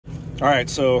All right,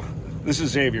 so this is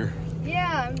Xavier.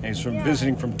 Yeah. And he's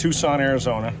visiting from Tucson,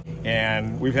 Arizona.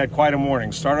 And we've had quite a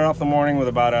morning. Started off the morning with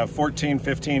about a 14,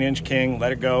 15-inch king,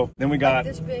 let it go. Then we got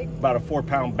like this big. About a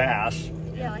 4-pound bass.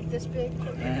 Yeah, like this big.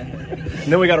 And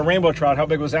then we got a rainbow trout. How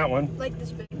big was that one? Like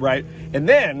this big. Right. And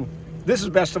then, this is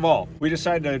best of all. We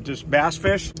decided to just bass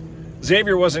fish.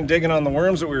 Xavier wasn't digging on the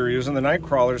worms that we were using, the night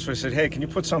crawlers, so I said, hey, can you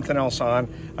put something else on?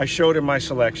 I showed him my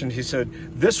selection. He said,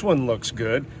 this one looks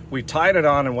good. We tied it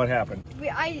on, and what happened?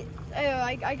 I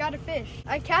got a fish.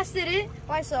 I casted it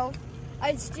myself.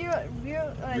 I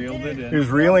reeled it in. He was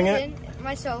reeling it?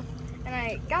 Myself, and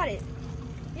I got it.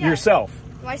 Yeah. Yourself?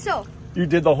 Myself. You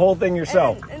did the whole thing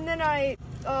yourself? And then I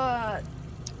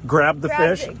grabbed the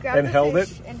fish and held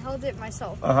it? And held it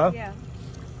myself. Uh-huh. Yeah.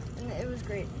 And it was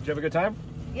great. Did you have a good time?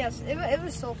 Yes, it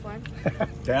was so fun.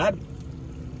 Dad?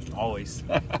 Always.